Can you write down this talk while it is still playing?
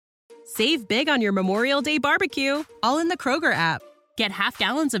Save big on your Memorial Day barbecue, all in the Kroger app. Get half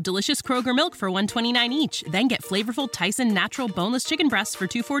gallons of delicious Kroger milk for $1.29 each. Then get flavorful Tyson natural boneless chicken breasts for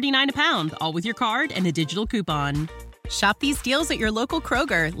 $2.49 a pound, all with your card and a digital coupon. Shop these deals at your local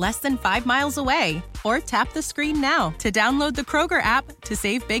Kroger, less than 5 miles away. Or tap the screen now to download the Kroger app to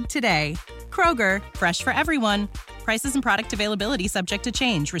save big today. Kroger, fresh for everyone. Prices and product availability subject to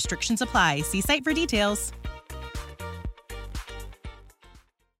change. Restrictions apply. See site for details.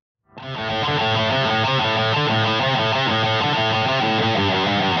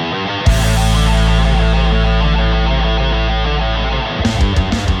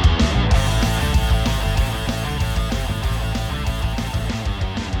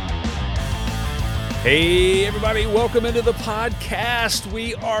 Hey, everybody, welcome into the podcast.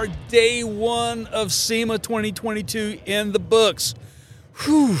 We are day one of SEMA 2022 in the books.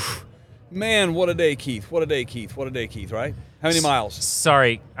 Whew. Man, what a day, Keith. What a day, Keith. What a day, Keith, right? How many miles?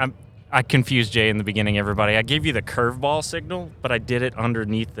 Sorry, I confused Jay in the beginning, everybody. I gave you the curveball signal, but I did it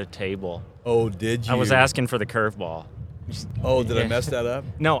underneath the table. Oh, did you? I was asking for the curveball. Oh, did I mess that up?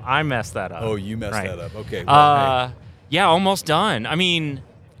 No, I messed that up. Oh, you messed right. that up. Okay. Well, hey. Yeah, almost done. I mean,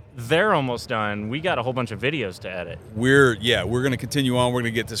 they're almost done. We got a whole bunch of videos to edit. We're going to continue on. We're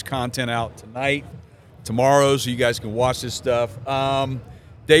going to get this content out tonight, tomorrow, so you guys can watch this stuff.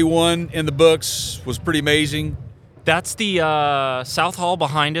 Day one in the books was pretty amazing. That's the South Hall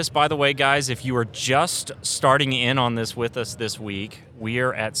behind us. By the way, guys, if you are just starting in on this with us this week, we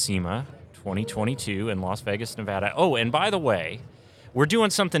are at SEMA 2022 in Las Vegas, Nevada. Oh, and by the way, we're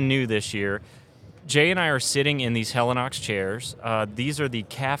doing something new this year. Jay and I are sitting in these Helinox chairs. These are the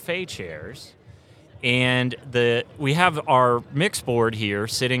cafe chairs. And we have our mix board here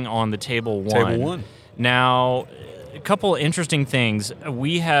sitting on the table one. Table one. Now, a couple of interesting things.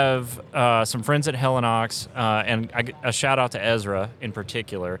 We have some friends at Helinox, and a shout out to Ezra in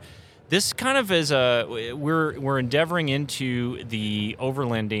particular. This kind of is we're endeavoring into the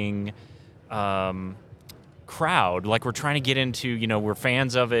overlanding crowd. Like, we're trying to get into, we're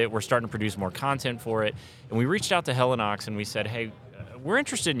fans of it. We're starting to produce more content for it. And we reached out to Helinox and we said, hey, we're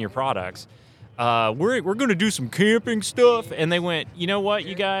interested in your products. We're going to do some camping stuff. And they went, you know what,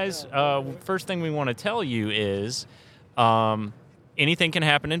 you guys, first thing we want to tell you is anything can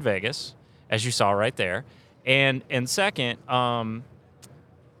happen in Vegas, as you saw right there. And second,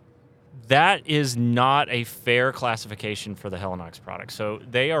 that is not a fair classification for the Helinox product. So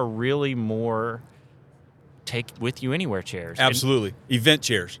they are really more take with you anywhere chairs. Absolutely. Event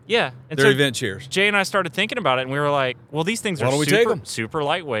chairs. Yeah. And they're so event chairs. Jay and I started thinking about it, and we were like, well, these things are super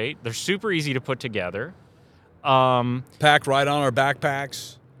lightweight. They're super easy to put together. Pack right on our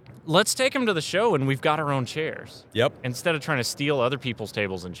backpacks. Let's take them to the show, and we've got our own chairs. Yep. Instead of trying to steal other people's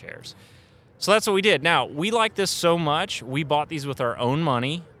tables and chairs. So that's what we did. Now, we like this so much, we bought these with our own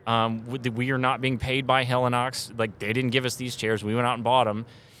money. We are not being paid by Helinox. Like, they didn't give us these chairs. We went out and bought them.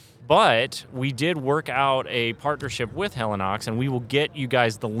 But we did work out a partnership with Helinox, and we will get you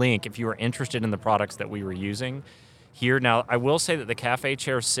guys the link if you are interested in the products that we were using here. Now, I will say that the cafe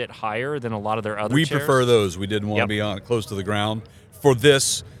chairs sit higher than a lot of their other chairs. We prefer those. We didn't want to be on close to the ground for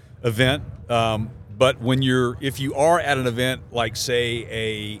this event. But if you are at an event like, say,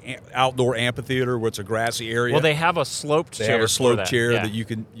 a outdoor amphitheater where it's a grassy area, well, they have a sloped chair. They have a sloped chair that you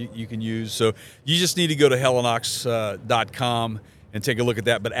can use. So you just need to go to helinox.com and take a look at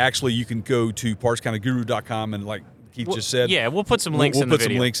that. But actually, you can go to partscounterguru.com and, like Keith just said, yeah, we'll put some links in the video. We'll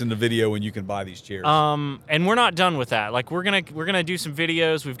put some links in the video, and you can buy these chairs. And we're not done with that. Like, we're gonna do some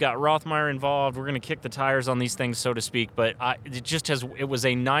videos. We've got Rothmeyer involved. We're gonna kick the tires on these things, so to speak. But it was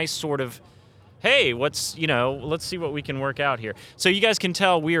a nice sort of, hey, let's see what we can work out here. So you guys can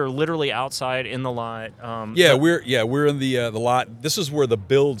tell we are literally outside in the lot. We're in the lot. This is where the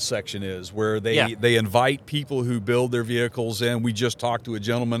build section is, where they invite people who build their vehicles in. We just talked to a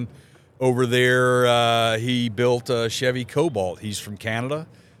gentleman over there. He built a Chevy Cobalt. He's from Canada.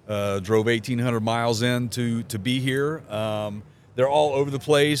 Drove 1,800 miles in to be here. They're all over the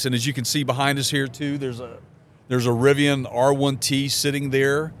place, and as you can see behind us here too, there's a Rivian R1T sitting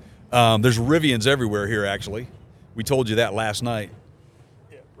there. There's Rivians everywhere here, actually. We told you that last night.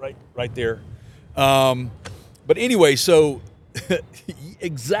 Yeah, right there. But anyway, so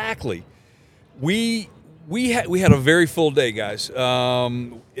exactly. We had a very full day, guys.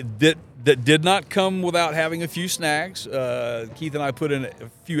 That did not come without having a few snags. Keith and I put in a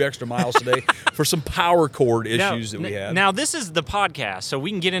few extra miles today for some power cord issues that we had. Now, this is the podcast, so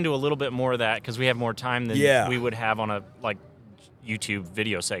we can get into a little bit more of that because we have more time than we would have on a YouTube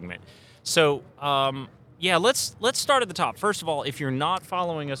video segment. So, let's start at the top. First of all, if you're not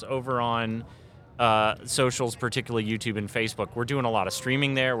following us over on socials, particularly YouTube and Facebook. We're doing a lot of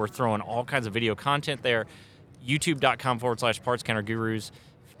streaming there. We're throwing all kinds of video content there. YouTube.com/PartsCounterGurus.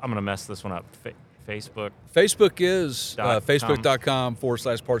 I'm going to mess this one up. Facebook. Facebook is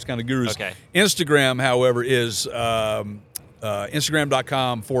Facebook.com/PartsCounterGurus. Okay. Instagram, however, is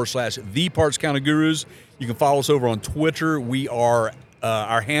Instagram.com/ThePartsCounterGurus. You can follow us over on Twitter. We are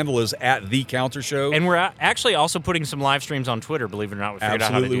our handle is @TheCounterShow. And we're actually also putting some live streams on Twitter, believe it or not. We figured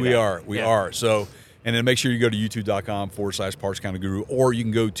out how to do that. We are. So, and then make sure you go to youtube.com/PartsCounterGuru, or you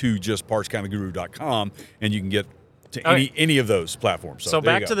can go to just PartsCounterGuru.com, and you can get to any of those platforms. So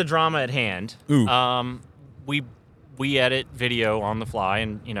back to the drama at hand. Ooh. We edit video on the fly,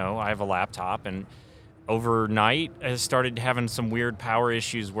 and I have a laptop, and overnight I started having some weird power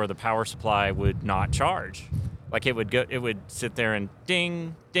issues where the power supply would not charge. Like it would sit there and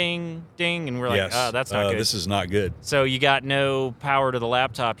ding, ding, ding, and we're like, oh, that's not good. This is not good. So you got no power to the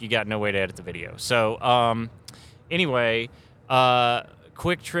laptop, you got no way to edit the video. So anyway,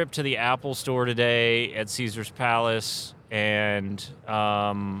 quick trip to the Apple store today at Caesar's Palace, and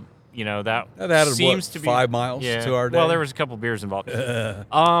that added, seems to be 5 miles to our day. Well, there was a couple beers involved.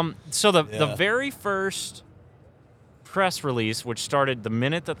 So the very first press release, which started the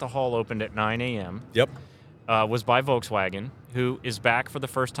minute that the hall opened at 9 a.m. Yep. Was by Volkswagen, who is back for the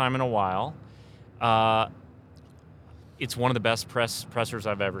first time in a while. It's one of the best pressers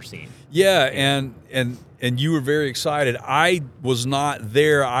I've ever seen. Yeah, and you were very excited. I was not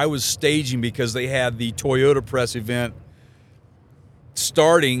there. I was staging because they had the Toyota press event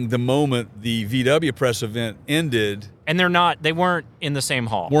starting the moment the VW press event ended. And they weren't in the same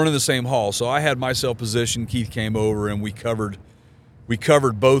hall. Weren't in the same hall. So I had myself positioned. Keith came over and we covered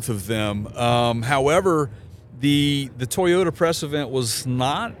both of them. However, the Toyota press event was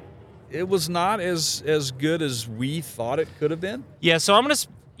not as good as we thought it could have been. Yeah, so I'm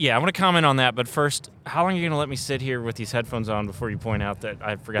gonna comment on that, but first, how long are you gonna let me sit here with these headphones on before you point out that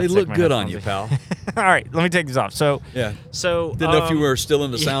I forgot to take my headphones? They look good on you, pal. All right, let me take these off. So didn't know if you were still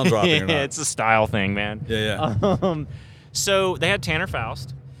into sound dropping or not. It's a style thing, man. Yeah. So they had Tanner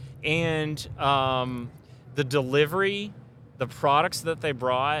Faust, and the delivery, the products that they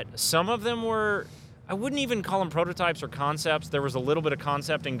brought, some of them were, I wouldn't even call them prototypes or concepts. There was a little bit of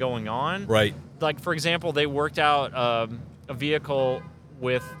concepting going on. Right. Like, for example, they worked out a vehicle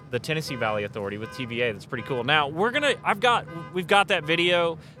with the Tennessee Valley Authority, with TVA. That's pretty cool. Now, we've got that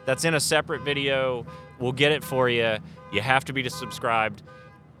video that's in a separate video. We'll get it for you. You have to be subscribed.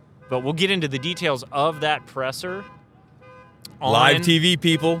 But we'll get into the details of that presser. Live TV,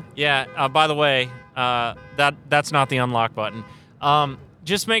 people. Yeah. By the way, that's not the unlock button.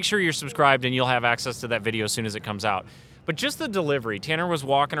 Just make sure you're subscribed and you'll have access to that video as soon as it comes out. But just the delivery. Tanner was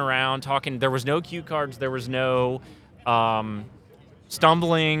walking around talking. There was no cue cards. There was no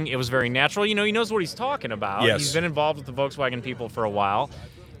stumbling. It was very natural. He knows what he's talking about. Yes. He's been involved with the Volkswagen people for a while.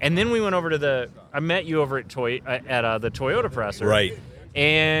 And then we went over to I met you over at the Toyota presser. Right.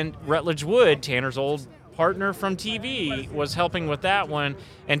 And Rutledge Wood, Tanner's old partner from TV, was helping with that one,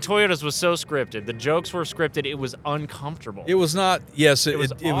 and Toyota's was so scripted. The jokes were scripted. It was uncomfortable. It was not. Yes, it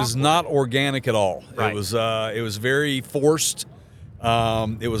was not organic at all. Right. It was very forced.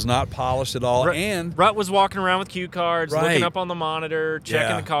 It was not polished at all. And Rut was walking around with cue cards, right. looking up on the monitor,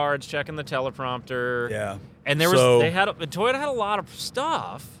 checking the cards, checking the teleprompter. Yeah. And Toyota had a lot of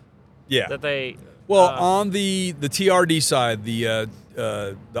stuff. Yeah. That they. On the TRD side, the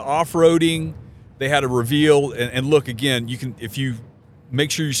off-roading. They had a reveal, and look, again, you can, if you make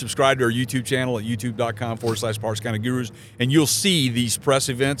sure you subscribe to our YouTube channel at youtube.com/PartsCounterGurus, and you'll see these press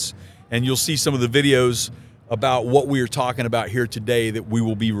events, and you'll see some of the videos about what we are talking about here today that we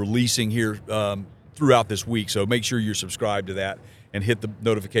will be releasing here throughout this week. So make sure you're subscribed to that and hit the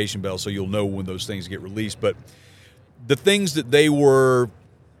notification bell so you'll know when those things get released. But the things that they were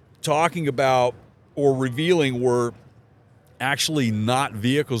talking about or revealing were actually not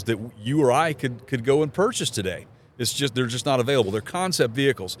vehicles that you or I could go and purchase today. It's just they're just not available. They're concept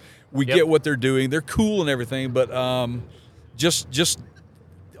vehicles. We get what they're doing. They're cool and everything, but just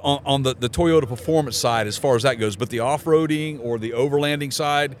on the Toyota performance side as far as that goes. But the off-roading or the overlanding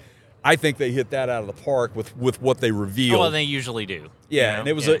side, I think they hit that out of the park with what they revealed. Well, they usually do. Yeah, and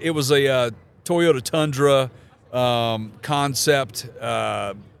it was a Toyota Tundra concept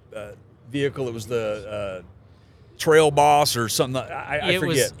vehicle. It was the Trail Boss or something. I forget. It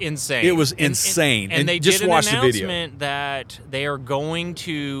was insane. It was insane. And they just did an watch announcement that they are going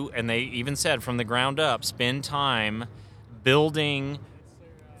to, and they even said from the ground up, spend time building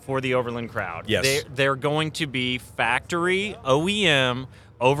for the Overland crowd. Yes. They're going to be factory, OEM,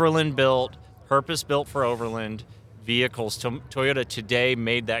 Overland built, purpose built for Overland vehicles. Toyota today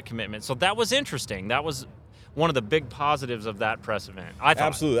made that commitment. So that was interesting. That was one of the big positives of that press event, I thought.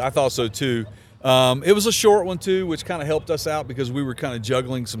 Absolutely. I thought so, too. It was a short one, too, which kind of helped us out because we were kind of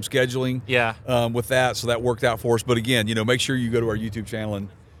juggling some scheduling with that, so that worked out for us. But, again, make sure you go to our YouTube channel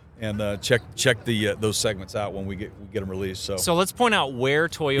and check those segments out when we get them released. So let's point out where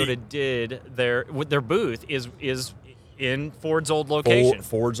Toyota did their booth is in Ford's old location.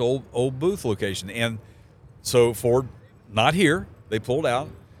 Ford's old booth location. And so Ford, not here. They pulled out.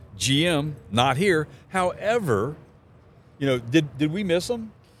 GM, not here. However, did we miss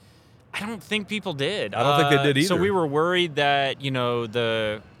them? I don't think people did. I don't think they did either. So we were worried that,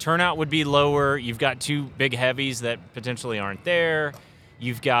 the turnout would be lower. You've got two big heavies that potentially aren't there.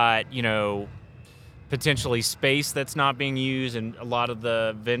 You've got, potentially space that's not being used, and a lot of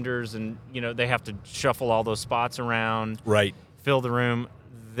the vendors, and, they have to shuffle all those spots around. Right. Fill the room.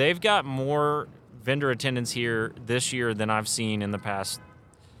 They've got more vendor attendance here this year than I've seen in the past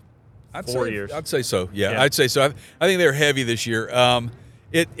 4 years. I'd say so. Yeah, I'd say so. I think they're heavy this year. I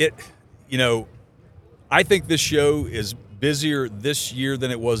think this show is busier this year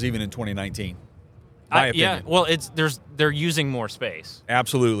than it was even in 2019. My opinion. Yeah, well, they're using more space.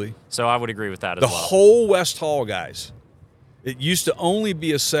 Absolutely. So I would agree with that as well. The whole West Hall, guys. It used to only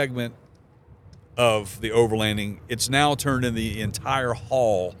be a segment of the overlanding. It's now turned in the entire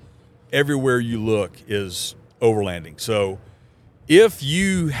hall. Everywhere you look is overlanding. So if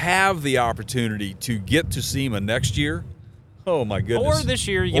you have the opportunity to get to SEMA next year, oh my goodness. Or this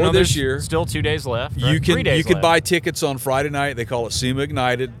year, there's still 2 days left. You 3 days could left. buy tickets on Friday night. They call it SEMA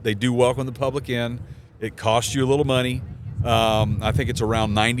Ignited. They do welcome the public in. It costs you a little money. I think it's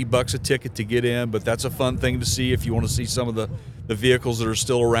around $90 a ticket to get in, but that's a fun thing to see if you want to see some of the vehicles that are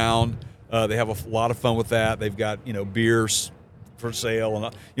still around. They have a lot of fun with that. They've got beers for sale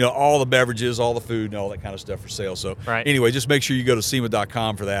and all the beverages, all the food, and all that kind of stuff for sale. So anyway, just make sure you go to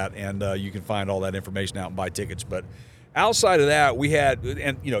SEMA.com for that, and you can find all that information out and buy tickets. But outside of that, we had,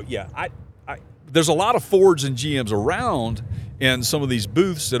 and there's a lot of Fords and GMs around in some of these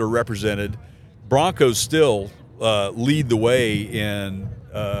booths that are represented. Broncos still lead the way in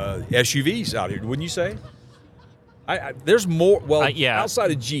SUVs out here, wouldn't you say? There's more,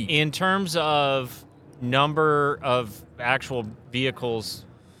 outside of Jeep. In terms of number of actual vehicles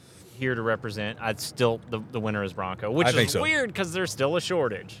here to represent, I'd still the winner is Bronco, which is weird because there's still a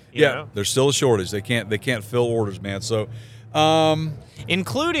shortage. You know? There's still a shortage. They can't fill orders, man. So,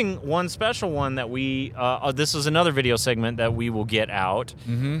 including one special one that we this is another video segment that we will get out.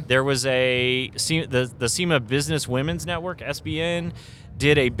 Mm-hmm. There was the SEMA Business Women's Network, SBN,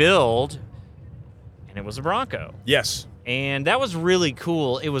 did a build, and it was a Bronco. Yes. And that was really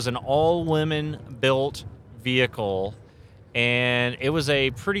cool. It was an all-women built vehicle, and it was a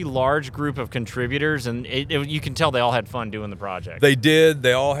pretty large group of contributors, and you can tell they all had fun doing the project. They did.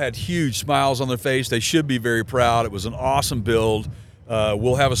 They all had huge smiles on their face. They should be very proud. It was an awesome build.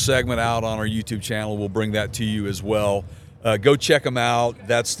 We'll have a segment out on our YouTube channel. We'll bring that to you as well. Go check them out.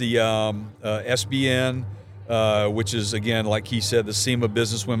 That's the SBN, which is, again, like he said, the SEMA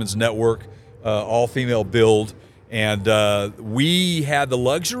Business Women's Network, all-female build. And we had the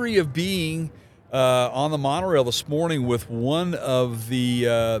luxury of being on the monorail this morning with one of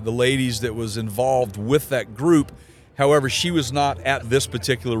the ladies that was involved with that group. However, she was not at this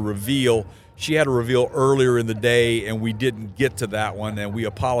particular reveal. She had a reveal earlier in the day, and we didn't get to that one. And we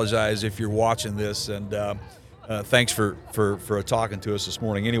apologize if you're watching this. And thanks for talking to us this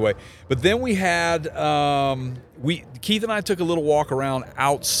morning. Anyway, but then we had Keith and I took a little walk around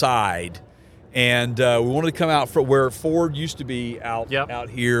outside. And we wanted to come out for where Ford used to be out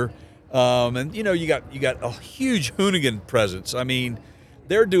here, and you got a huge Hoonigan presence. I mean,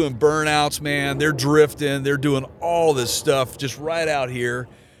 they're doing burnouts, man. They're drifting. They're doing all this stuff just right out here.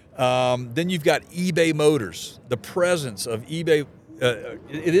 Then you've got eBay Motors, the presence of eBay.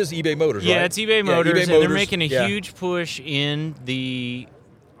 It is eBay Motors, right? Yeah, it's eBay Motors, and they're making a huge push in the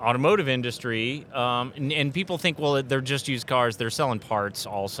automotive industry. And people think, well, they're just used cars. They're selling parts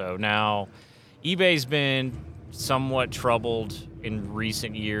also now. eBay's been somewhat troubled in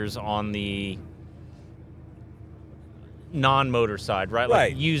recent years on the non-motor side, right?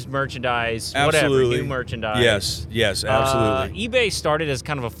 Like used merchandise, absolutely. Whatever, new merchandise. Yes, absolutely. eBay started as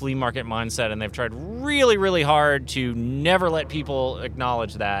kind of a flea market mindset, and they've tried really, really hard to never let people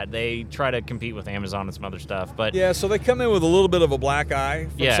acknowledge that. They try to compete with Amazon and some other stuff. But so they come in with a little bit of a black eye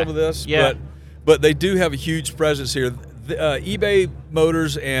from some of this, Yeah. but they do have a huge presence here. eBay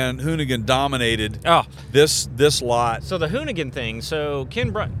Motors and Hoonigan dominated this lot. So the Hoonigan thing. So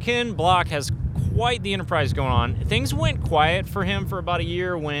Ken Block has quite the enterprise going on. Things went quiet for him for about a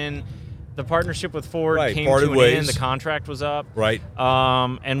year when the partnership with Ford came parted to an ways. end. The contract was up. Right.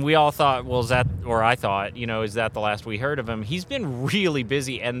 And we all thought, well, I thought, is that the last we heard of him? He's been really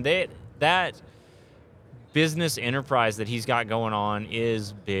busy, and that business enterprise that he's got going on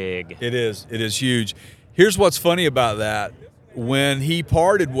is big. It is. It is huge. Here's what's funny about that. When he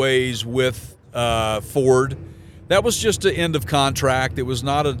parted ways with Ford, that was just an end of contract. It was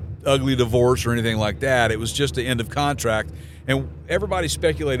not an ugly divorce or anything like that. It was just an end of contract. And everybody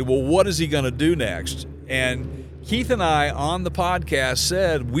speculated, well, what is he going to do next? And Keith and I on the podcast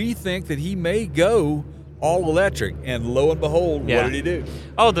said we think that he may go all electric. And lo and behold, what did he do?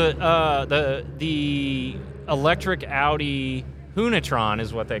 Oh, the electric Audi Hunatron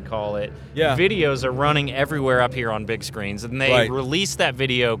is what they call it. Yeah. Videos are running everywhere up here on big screens, and they released that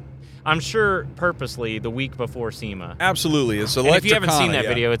video, I'm sure purposely, the week before SEMA. Absolutely, it's Electricana. And if you haven't seen that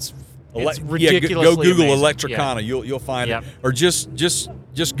video, it's ridiculously go Google amazing. Electricana. You'll find it, or just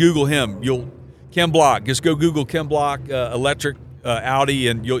Google him. Ken Block. Just go Google Ken Block electric Audi,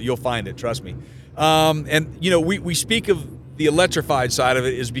 and you'll find it. Trust me. And we speak of the electrified side of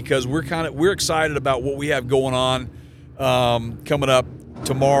it is because we're excited about what we have going on coming up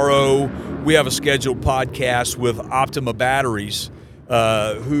tomorrow. We have a scheduled podcast with Optima Batteries,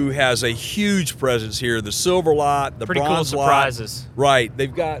 who has a huge presence here. The silver lot, the pretty bronze cool lot. surprises. Right.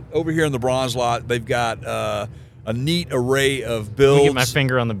 They've got over here in the bronze lot, they've got a neat array of builds. Let me get my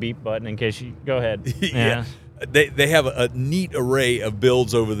finger on the beep button in case you go ahead. Yeah. They have a neat array of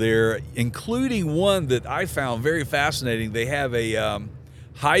builds over there, including one that I found very fascinating. They have a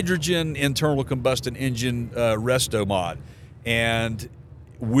hydrogen internal combustion engine resto mod, and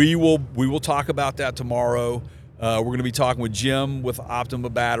we will talk about that tomorrow. We're going to be talking with Jim with Optima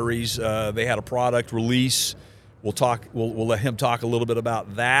Batteries. They had a product release. We'll let him talk a little bit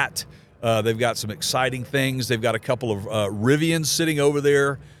about that. They've got some exciting things. They've got a couple of Rivians sitting over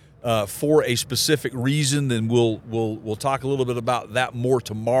there for a specific reason, and we'll talk a little bit about that more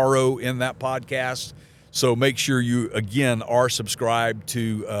tomorrow in that podcast. So make sure you, again, are subscribed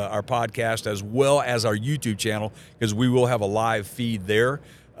to our podcast as well as our YouTube channel, because we will have a live feed there.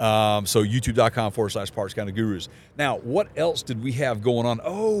 So youtube.com/Parts Kind of Gurus. Now, what else did we have going on?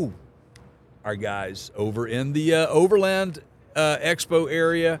 Oh, our guys over in the Overland Expo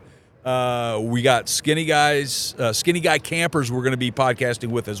area. We got Skinny Guy Campers we're going to be podcasting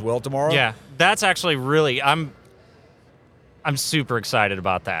with as well tomorrow. Yeah, that's actually really, I'm super excited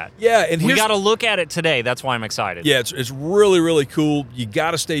about that. Yeah, and we got to look at it today. That's why I'm excited. Yeah, it's really, really cool. You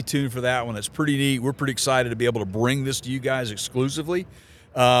got to stay tuned for that one. It's pretty neat. We're pretty excited to be able to bring this to you guys exclusively.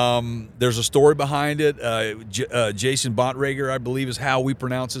 There's a story behind it. Jason Bontrager, I believe, is how we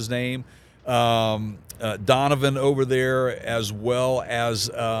pronounce his name. Donovan over there, as well as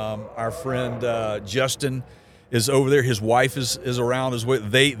our friend Justin is over there. His wife is around as well.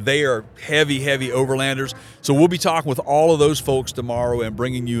 They are heavy overlanders. So we'll be talking with all of those folks tomorrow and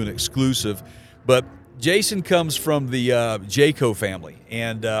bringing you an exclusive. But Jason comes from the Jayco family,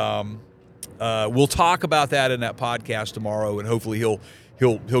 and we'll talk about that in that podcast tomorrow, and hopefully he'll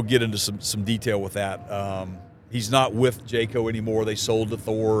get into some detail with that. He's not with Jayco anymore. They sold to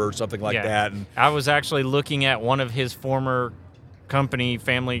Thor or something like that. And I was actually looking at one of his former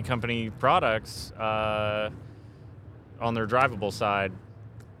family company products on their drivable side.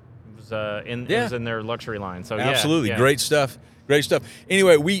 It was in their luxury line. So absolutely, great stuff.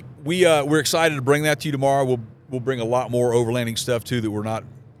 Anyway, we're excited to bring that to you tomorrow. We'll bring a lot more overlanding stuff too that we're not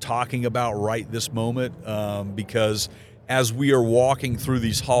talking about right this moment, because as we are walking through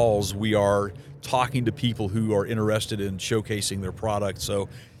these halls, we are talking to people who are interested in showcasing their product. So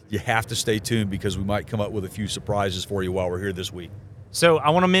you have to stay tuned, because we might come up with a few surprises for you while we're here this week. So I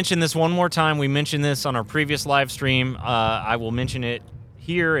want to mention this one more time. We mentioned this on our previous live stream. I will mention it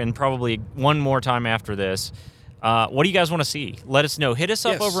here and probably one more time after this. What do you guys want to see? Let us know. Hit us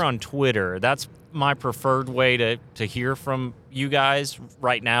up over on Twitter. That's my preferred way to hear from you guys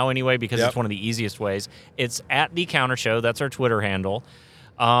right now anyway, because it's one of the easiest ways. It's at The Counter Show. That's our Twitter handle.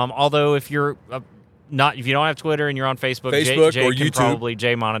 Although if you don't have Twitter and you're on Facebook Jay or can YouTube,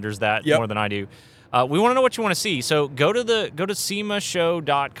 Jay monitors that more than I do. We want to know what you want to see. So go to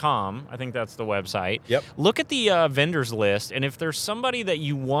semashow.com. I think that's the website. Yep. Look at the vendors list, and if there's somebody that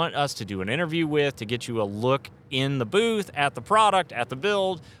you want us to do an interview with, to get you a look in the booth, at the product, at the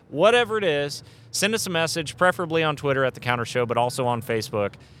build, whatever it is, send us a message, preferably on Twitter at The Counter Show, but also on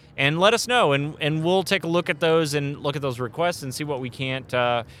Facebook. And let us know, and we'll take a look at those requests and see what we can't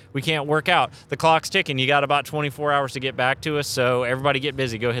work out. The clock's ticking. You got about 24 hours to get back to us, so everybody get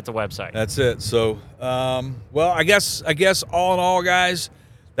busy. Go hit the website. That's it. So, well, I guess all in all, guys,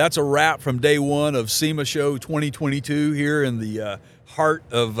 that's a wrap from day one of SEMA Show 2022 here in the heart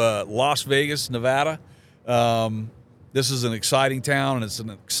of Las Vegas, Nevada. This is an exciting town, and it's an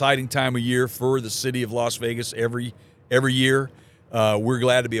exciting time of year for the city of Las Vegas every year. We're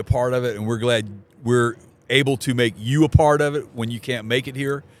glad to be a part of it, and we're glad we're able to make you a part of it when you can't make it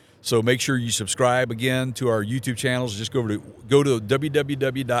here. So make sure you subscribe again to our YouTube channels. Just go to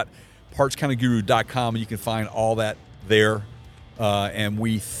www.partscounterguru.com, and you can find all that there. And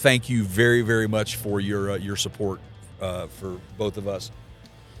we thank you very, very much for your support for both of us.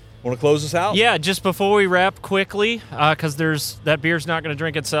 Want to close us out? Yeah, just before we wrap quickly, because that beer's not going to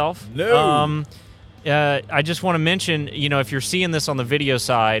drink itself. No. I just want to mention, if you're seeing this on the video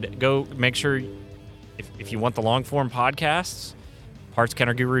side, go make sure, if you want the long-form podcasts,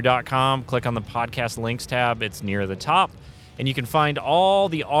 partscounterguru.com, click on the podcast links tab. It's near the top. And you can find all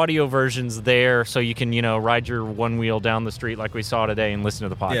the audio versions there, so you can, ride your one wheel down the street like we saw today and listen to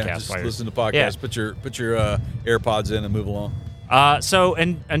the podcast. Yeah, just listen to the podcast. Yeah. Put your AirPods in and move along. So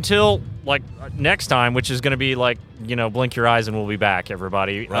until next time, which is going to be blink your eyes and we'll be back,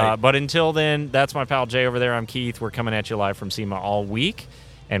 everybody. Right. But until then, that's my pal Jay over there. I'm Keith. We're coming at you live from SEMA all week,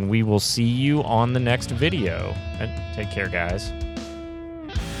 and we will see you on the next video. And take care, guys.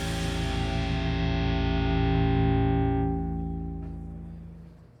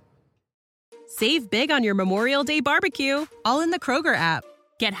 Save big on your Memorial Day barbecue, all in the Kroger app.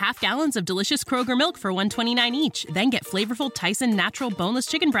 Get half gallons of delicious Kroger milk for $1.29 each. Then get flavorful Tyson natural boneless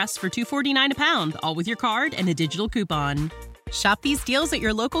chicken breasts for $2.49 a pound, all with your card and a digital coupon. Shop these deals at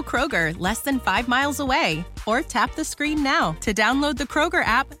your local Kroger, less than 5 miles away. Or tap the screen now to download the Kroger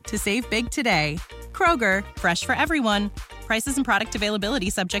app to save big today. Kroger, fresh for everyone. Prices and product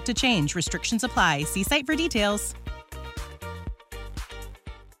availability subject to change. Restrictions apply. See site for details.